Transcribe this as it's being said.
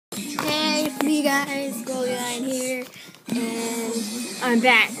guys, Goldline here, and I'm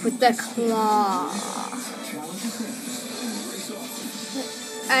back with the claw.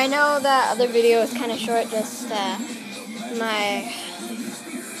 I know that other video was kind of short, just my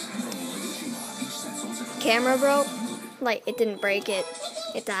camera broke. Like, it didn't break, it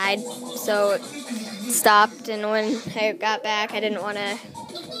died, so it stopped, and when I got back I didn't want to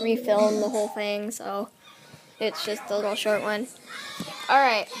refilm the whole thing, so it's just a little short one.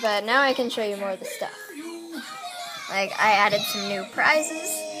 Alright, but now I can show you more of the stuff. Like, I added some new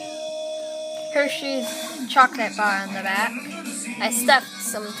prizes. Hershey's chocolate bar on the back. I stuffed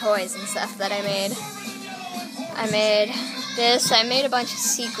some toys and stuff that I made. I made this. I made a bunch of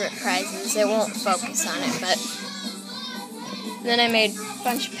secret prizes. It won't focus on it, but then I made a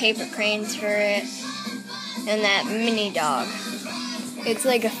bunch of paper cranes for it. And that mini dog. It's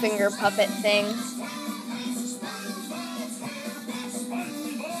like a finger puppet thing.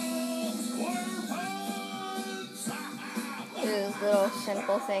 It's a little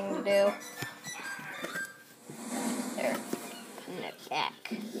simple thing to do. There, putting it back.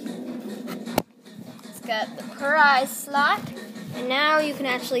 It's got the prize slot, and now you can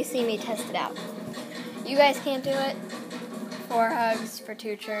actually see me test it out. You guys can't do it. 4 hugs for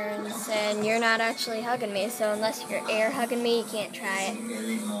 2 turns, and you're not actually hugging me, so unless you're air hugging me, you can't try it.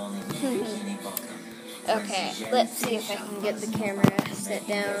 Okay, let's see if I can get the camera to sit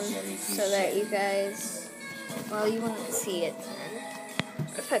down so that you guys, well, you won't see it then.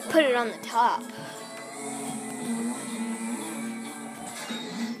 If I put it on the top.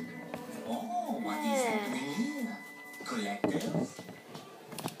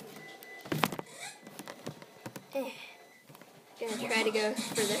 Gonna try to go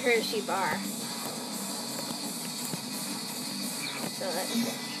for the Hershey bar. So let's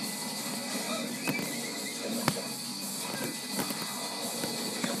see.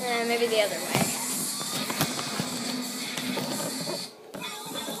 Maybe the other way.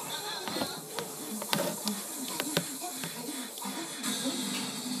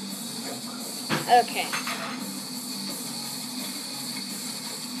 Okay.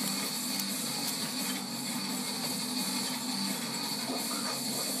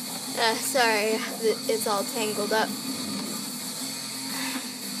 Sorry, it's all tangled up.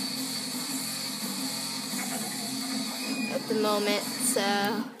 At the moment,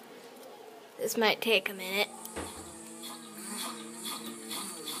 so this might take a minute.